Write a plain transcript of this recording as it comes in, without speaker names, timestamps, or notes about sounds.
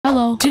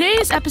Hello. Today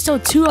is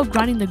episode 2 of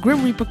grinding the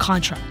Grim Reaper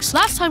contracts.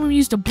 Last time we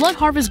used the Blood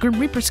Harvest Grim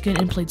Reaper skin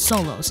and played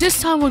solos. This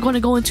time we're going to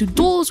go into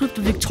duels with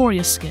the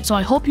Victoria skin. So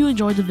I hope you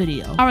enjoyed the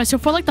video. Alright, so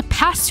for like the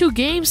past 2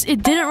 games,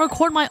 it didn't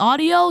record my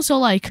audio. So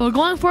like, we're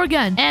going for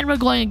again. And we're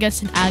going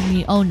against an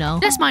Agni. Oh no.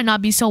 This might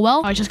not be so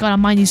well. I just gotta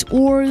mine these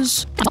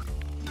ores.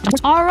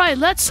 Alright,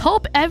 let's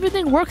hope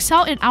everything works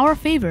out in our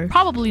favor.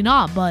 Probably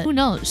not, but who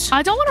knows?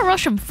 I don't want to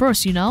rush him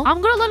first, you know?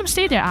 I'm gonna let him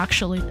stay there,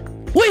 actually.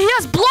 Wait, he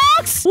has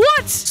blocks?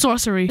 What?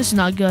 Sorcery. This is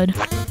not good.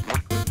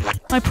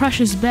 My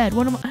precious bed.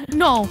 What am I?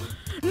 No.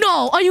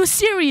 No, are you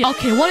serious?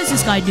 Okay, what is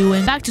this guy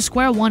doing? Back to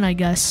square one, I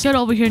guess. Get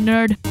over here,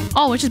 nerd.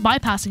 Oh, we're just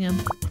bypassing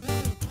him.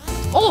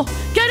 Oh,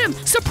 get him!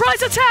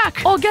 Surprise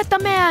attack! Oh, get the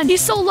man. He's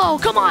so low.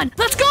 Come on.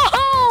 Let's go!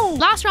 Oh!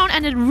 Last round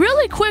ended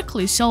really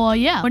quickly, so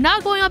yeah. We're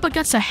not going up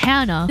against a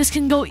Hannah. This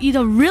can go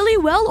either really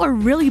well or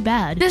really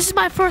bad. This is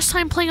my first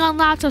time playing on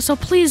laptop, so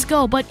please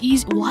go, but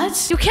easy.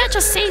 What? You can't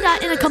just say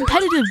that in a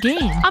competitive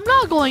game. I'm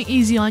not going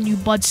easy on you,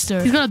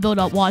 Budster. He's gonna build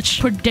up. Watch.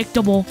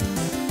 Predictable.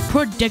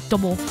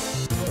 Predictable.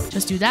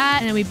 Just do that,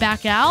 and then we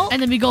back out,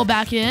 and then we go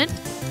back in.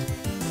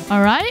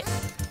 All right.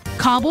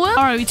 Combo him.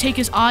 All right, we take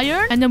his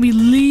iron, and then we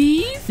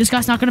leave. This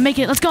guy's not gonna make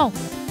it. Let's go.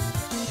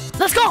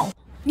 Let's go.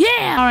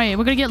 Yeah. All right,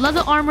 we're gonna get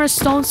leather armor,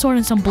 stone sword,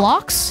 and some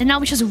blocks. And now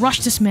we just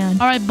rush this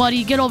man. All right,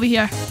 buddy, get over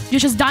here.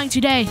 You're just dying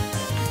today.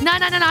 No.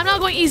 I'm not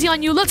going easy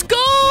on you. Let's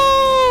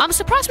go. I'm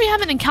surprised we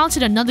haven't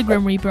encountered another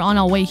Grim Reaper on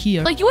our way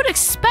here. Like, you would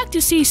expect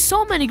to see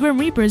so many Grim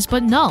Reapers,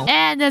 but no.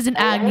 And there's an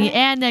Agni,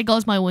 and there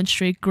goes my win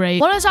streak.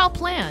 Great. What is our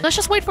plan? Let's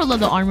just wait for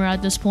leather armor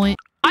at this point.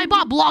 I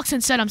bought blocks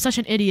instead. I'm such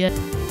an idiot.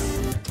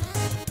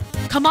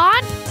 Come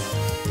on.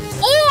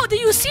 Oh,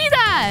 did you see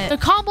that? The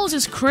combos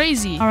is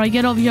crazy. All right,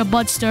 get over here,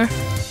 Budster.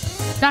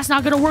 That's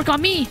not gonna work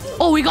on me.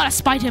 Oh, we gotta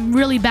spite him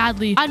really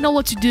badly. I know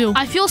what to do.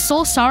 I feel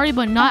so sorry,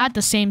 but not at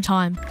the same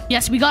time.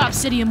 Yes, we got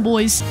obsidian,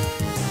 boys.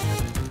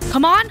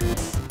 Come on.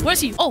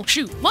 Where's he? Oh,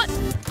 shoot. What?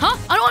 Huh?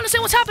 I don't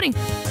understand what's happening.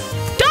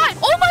 Die!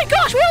 Oh my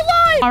gosh, we're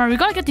alive! All right, we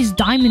gotta get these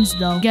diamonds,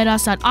 though. Get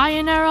us that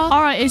iron arrow.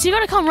 All right, is he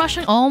gonna come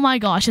rushing? Oh my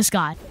gosh, this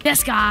guy.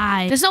 This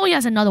guy. There's no way he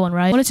has another one,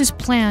 right? What is his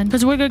plan?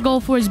 Because we're gonna go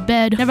for his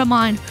bed. Never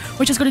mind.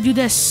 We're just gonna do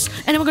this.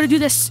 And then we're gonna do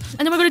this.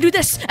 And then we're gonna do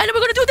this. And then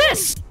we're gonna do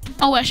this.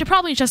 Oh, I should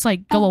probably just,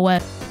 like, go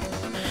away.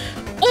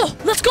 Oh,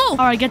 let's go. All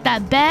right, get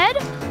that bed.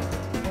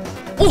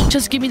 Oh,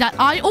 just give me that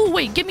iron. Oh,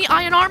 wait, give me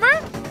iron armor.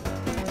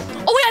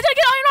 Oh, wait, I didn't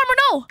get iron armor.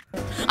 No.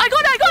 I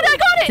got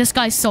it. This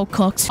guy's so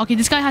cooked. Okay,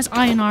 this guy has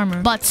iron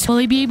armor. But will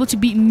he be able to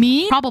beat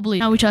me? Probably.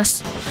 Now we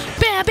just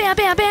bam.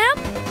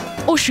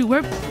 Oh, shoot.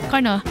 We're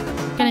kind of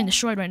getting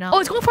destroyed right now. Oh,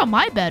 he's going for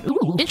my bed.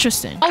 Ooh,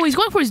 interesting. Oh, he's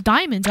going for his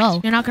diamonds.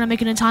 Oh, you're not going to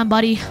make it in time,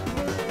 buddy.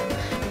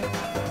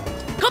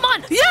 Come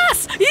on.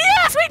 Yes.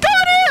 Yes, we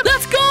got him.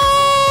 Let's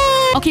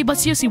go. Okay, but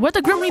seriously, where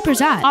the Grim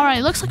Reapers at? All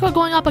right, looks like we're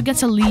going up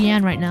against a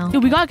Leanne right now.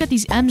 Dude, we gotta get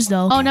these M's,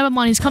 though. Oh, never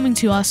mind. He's coming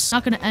to us.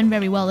 Not gonna end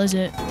very well, is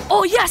it?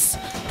 Oh, yes.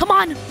 Come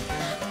on.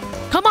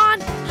 Come on.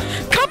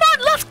 Come on.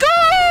 Let's go.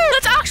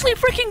 Let's actually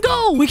freaking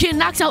go. We can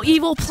max out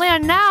evil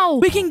plan now.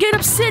 We can get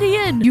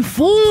obsidian. You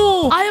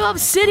fool. I have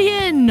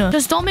obsidian.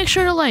 Just don't make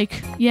sure to,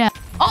 like, yeah.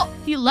 Oh,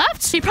 he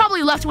left? He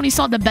probably left when he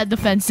saw the bed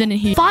defense, didn't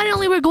he?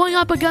 Finally, we're going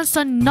up against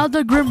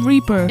another Grim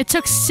Reaper. It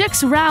took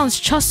 6 rounds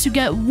just to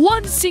get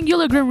one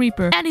singular Grim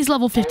Reaper. And he's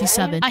level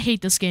 57. I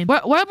hate this game.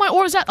 Where are my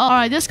ores at? Oh, all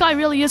right, this guy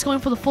really is going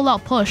for the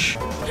full-out push.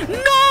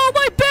 No,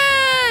 my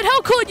bed!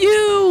 How could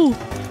you?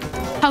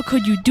 How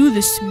could you do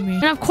this to me?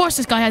 And of course,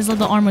 this guy has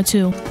leather armor,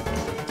 too.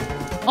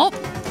 Oh,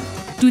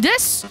 do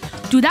this.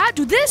 Do that,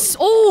 do this.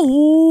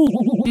 Oh,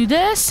 do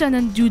this, and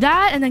then do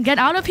that, and then get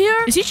out of here.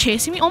 Is he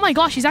chasing me? Oh my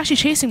gosh, he's actually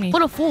chasing me.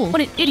 What a fool. What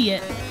an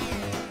idiot.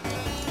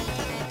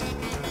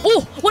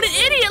 Oh, what an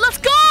idiot. Let's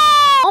go.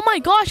 Oh my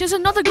gosh, there's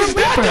another Grim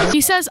Reaper. He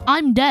says,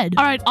 I'm dead.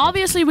 All right,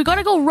 obviously, we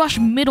gotta go rush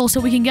middle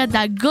so we can get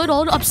that good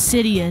old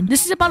obsidian.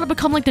 This is about to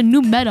become like the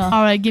new meta.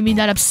 All right, give me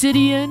that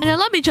obsidian. And then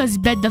let me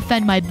just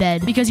defend my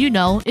bed. Because, you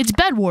know, it's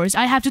Bedwars.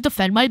 I have to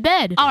defend my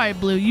bed. All right,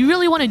 Blue, you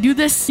really want to do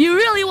this? You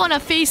really want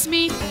to face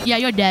me? Yeah,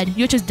 you're dead.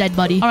 You're just dead,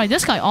 buddy. All right,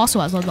 this guy also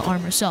has leather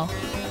armor, so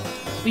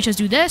we just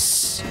do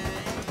this.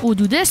 Oh,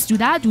 do this, do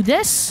that, do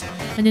this.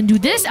 And then do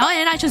this. Oh,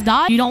 and I just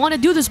died. You don't want to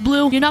do this,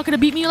 Blue. You're not going to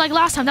beat me like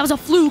last time. That was a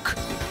fluke.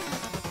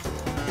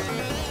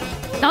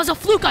 That was a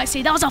fluke, I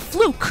say. That was a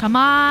fluke. Come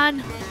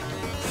on.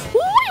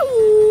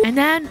 And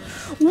then...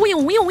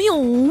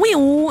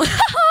 All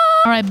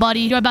right,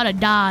 buddy. You're about to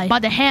die by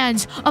the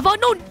hands of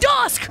unknown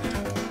dusk.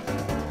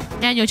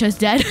 And you're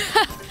just dead.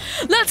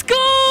 Let's go.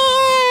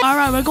 All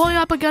right, we're going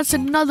up against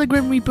another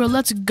Grim Reaper.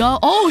 Let's go.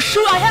 Oh,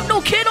 shoot. I have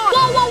no kit on.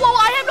 Whoa.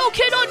 I have no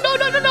kit on.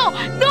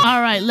 No.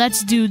 All right,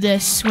 let's do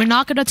this. We're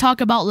not going to talk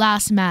about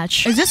last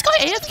match. Is this guy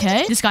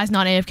AFK? This guy's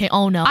not AFK.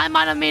 Oh, no. I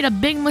might have made a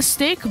big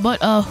mistake,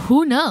 but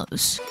who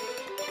knows?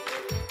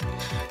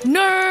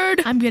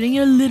 Nerd! I'm getting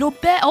a little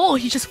bit. Oh,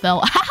 he just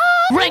fell.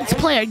 Ranked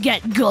player,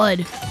 get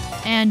good.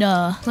 And,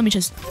 let me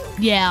just...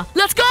 Yeah.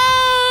 Let's go!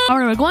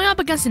 Alright, we're going up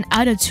against an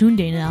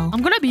Undertale now.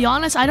 I'm gonna be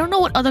honest, I don't know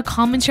what other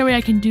commentary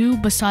I can do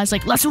besides,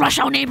 like, let's rush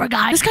our neighbor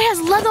guy. This guy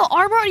has leather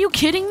armor? Are you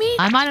kidding me?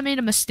 I might have made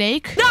a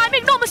mistake. No, I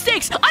make no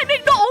mistakes! I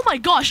make no... Oh my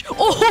gosh! Oh,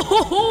 ho,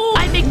 ho, ho.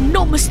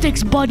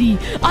 mistakes, buddy.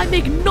 I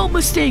make no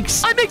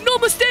mistakes. I make no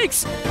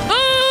mistakes.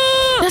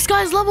 This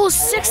guy's level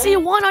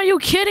 61. Are you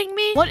kidding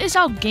me? What is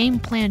our game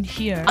plan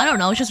here? I don't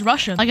know. It's just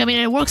rush him. Like, I mean,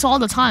 it works all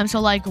the time.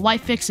 So, like, why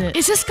fix it?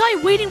 Is this guy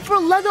waiting for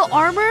leather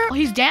armor? Oh,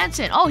 he's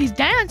dancing. Oh, he's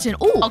dancing.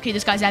 Oh, okay.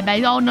 This guy's at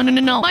bed. Oh, no, no,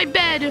 no, no. My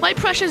bed. My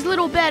precious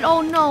little bed.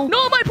 Oh, no.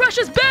 No, my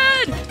precious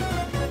bed.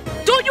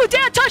 Don't you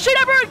dare touch it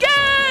ever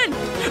again.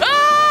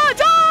 Ah,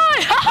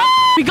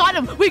 die. We got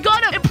him. We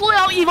got him. Employ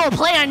our evil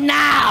plan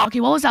now. Okay,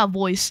 what was that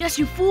voice? Yes,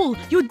 you fool.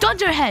 You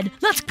dunderhead.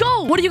 Let's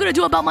go. What are you going to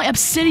do about my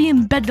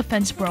obsidian bed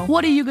defense, bro?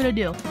 What are you going to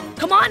do?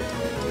 Come on.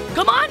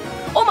 Come on.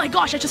 Oh my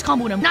gosh, I just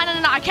comboed him. No, no,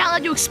 no, no. I can't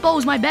let you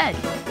expose my bed.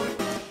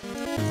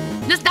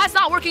 That's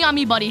not working on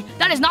me, buddy.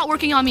 That is not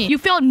working on me. You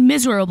failed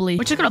miserably.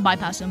 We're just gonna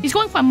bypass him. He's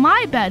going for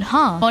my bed,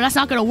 huh? Oh, that's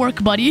not gonna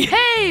work, buddy.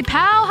 Hey,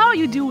 pal. How are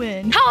you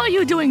doing? How are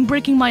you doing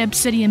breaking my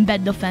obsidian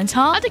bed defense,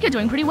 huh? I think you're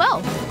doing pretty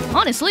well.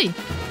 Honestly.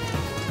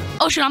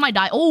 Oh, shit. I might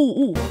die.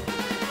 Oh,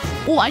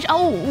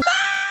 oh.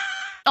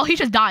 Oh, he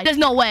just died. There's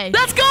no way.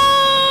 Let's go!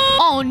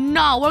 Oh,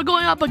 no. We're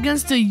going up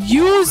against the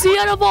UZ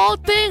out of all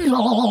things.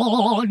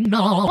 Oh,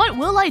 no. What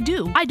will I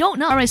do? I don't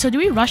know. All right, so do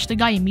we rush the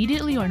guy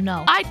immediately or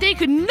no? I think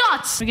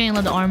nuts. We're getting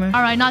leather armor.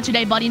 All right, not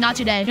today, buddy. Not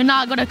today. You're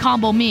not gonna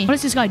combo me. What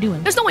is this guy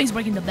doing? There's no way he's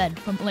breaking the bed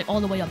from, like, all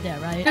the way up there,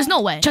 right? There's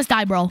no way. Just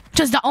die, bro.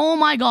 Just die. Oh,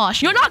 my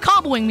gosh. You're not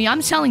comboing me.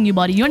 I'm telling you,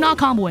 buddy. You're not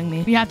comboing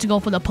me. We have to go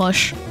for the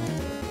push.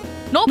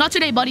 Nope. Not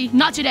today, buddy.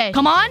 Not today.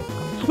 Come on.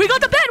 We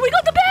got the bed. We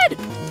got the bed.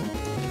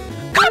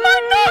 Come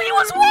on, no, he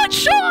was one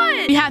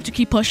shot. We have to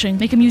keep pushing.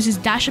 Make him use his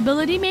dash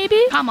ability,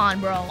 maybe? Come on,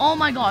 bro. Oh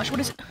my gosh, what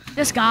is it?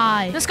 This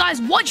guy? This guy's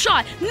one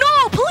shot.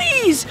 No,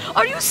 please.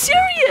 Are you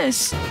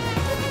serious?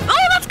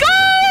 Oh, let's go.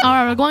 All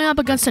right, we're going up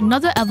against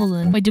another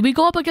Evelyn. Wait, did we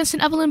go up against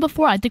an Evelyn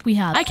before? I think we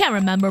have. I can't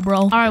remember, bro.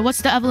 All right,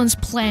 what's the Evelyn's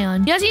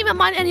plan? He doesn't even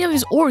mind any of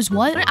his ores.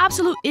 What? What an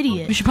absolute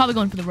idiot. We should probably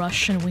go in for the rush,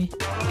 shouldn't we?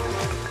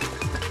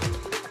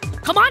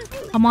 Come on.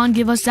 Come on,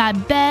 give us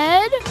that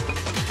bed.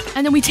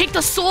 And then we take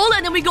the soul,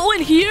 and then we go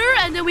in here,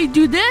 and then we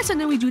do this, and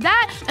then we do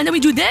that, and then we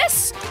do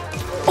this.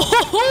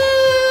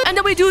 Oh, and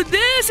then we do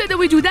this, and then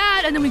we do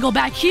that, and then we go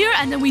back here,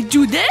 and then we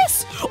do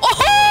this.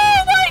 Oh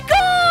my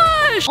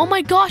gosh! Oh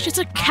my gosh, it's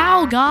a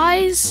cow,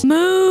 guys.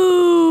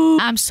 Moo.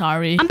 I'm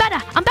sorry. I'm better.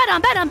 I'm better.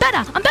 I'm better. I'm better.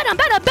 I'm better. I'm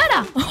better. I'm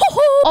better.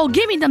 Oh,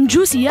 give me them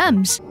juicy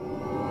M's.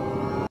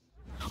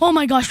 Oh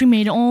my gosh, we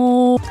made it.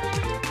 Oh,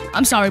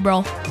 I'm sorry,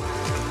 bro.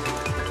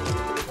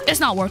 It's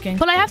not working.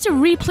 But I have to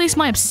replace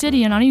my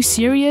obsidian. Are you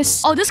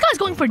serious? Oh, this guy's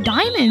going for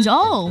diamonds. Oh.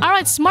 All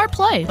right, smart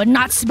play. But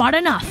not smart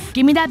enough.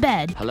 Give me that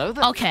bed. Hello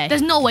there. Okay.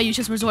 There's no way you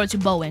just resorted to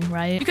bowing,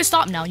 right? You can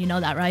stop now. You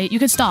know that, right? You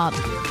can stop.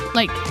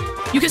 Like,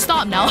 you can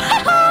stop now.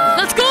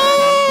 Let's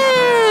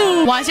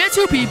go! Why is there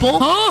two people?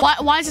 Huh?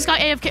 Why is this guy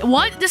AFK?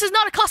 What? This is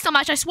not a custom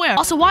match, I swear.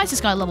 Also, why is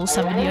this guy level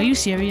 70? Are you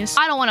serious?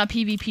 I don't want to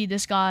PvP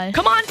this guy.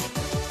 Come on.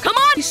 Come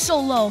on. He's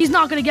so low. He's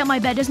not gonna get my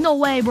bed. There's no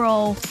way,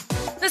 bro.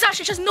 There's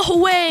actually just no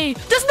way.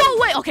 There's no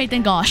way. Okay,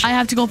 thank gosh. I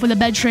have to go for the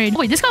bed trade.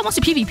 Wait, this guy wants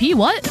to PvP?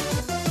 What?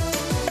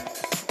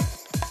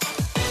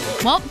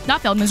 Well,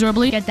 that failed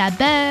miserably. Get that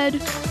bed.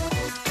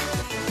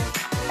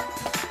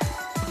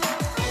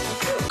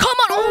 Come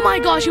on. Oh my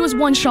gosh, he was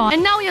one shot.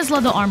 And now he has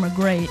leather armor.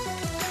 Great.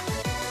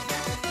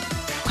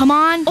 Come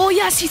on. Oh,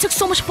 yes, he took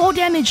so much fall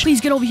damage.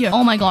 Please get over here.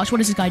 Oh my gosh, what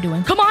is this guy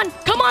doing? Come on.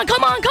 Come on.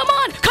 Come on. Come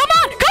on. Come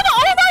on. Come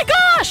on. Oh my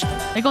gosh.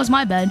 There goes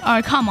my bed. All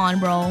right, come on,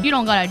 bro. You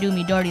don't gotta do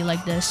me dirty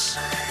like this.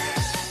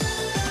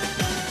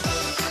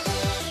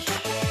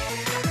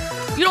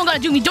 You don't gotta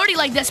do me dirty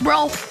like this,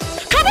 bro.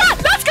 Come on,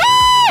 let's go!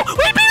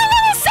 We beat a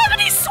level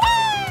 70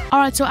 swing!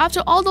 Alright, so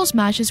after all those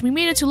matches, we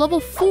made it to level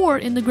 4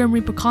 in the Grim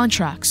Reaper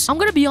contracts. I'm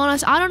gonna be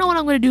honest, I don't know what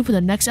I'm gonna do for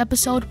the next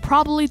episode.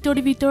 Probably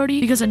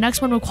 30v30, because the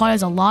next one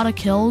requires a lot of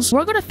kills.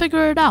 We're gonna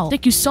figure it out.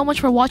 Thank you so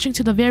much for watching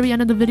to the very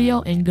end of the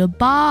video, and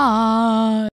goodbye!